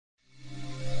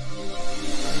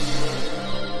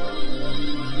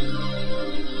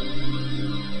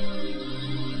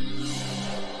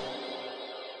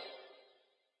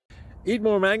Eat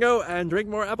more mango and drink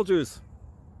more apple juice.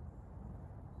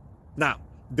 Now,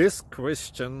 this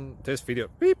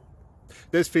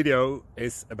video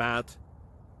is about...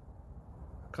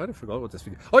 I kind of forgot what this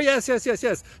video... Oh, yes.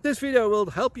 This video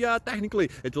will help you out technically.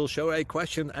 It will show a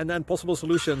question and then possible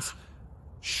solutions.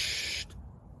 Shh.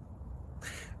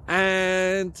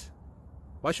 And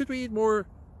why should we eat more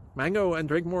mango and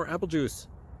drink more apple juice?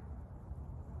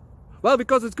 Well,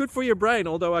 because it's good for your brain,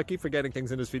 although I keep forgetting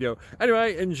things in this video.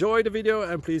 Anyway, enjoy the video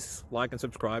and please like and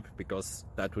subscribe, because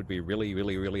that would be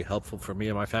really helpful for me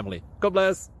and my family. God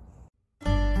bless!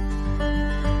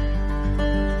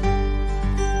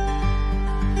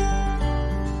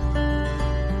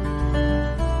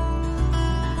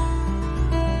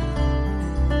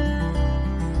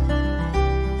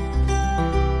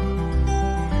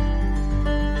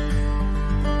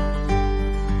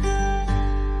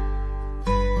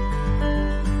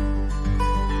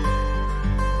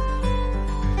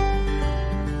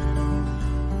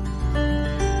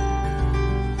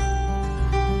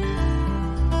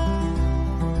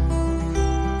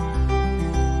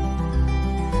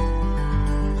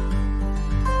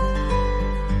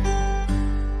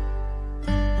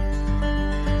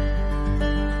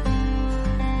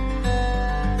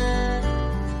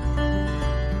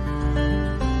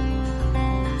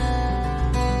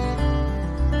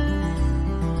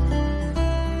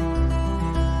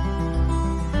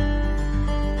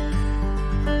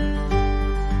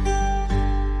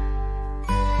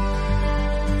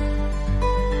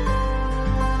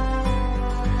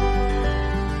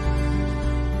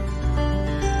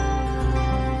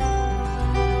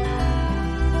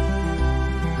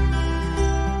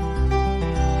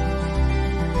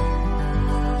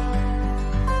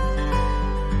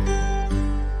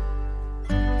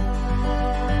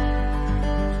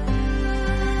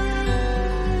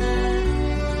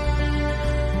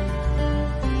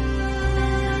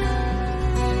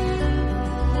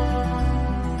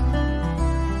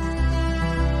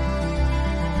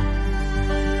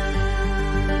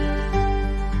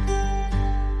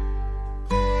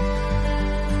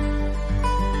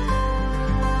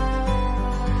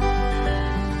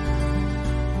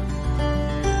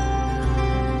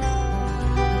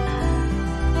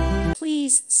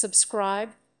 Please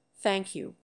subscribe. Thank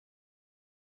you.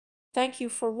 Thank you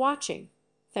for watching.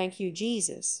 Thank you,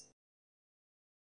 Jesus.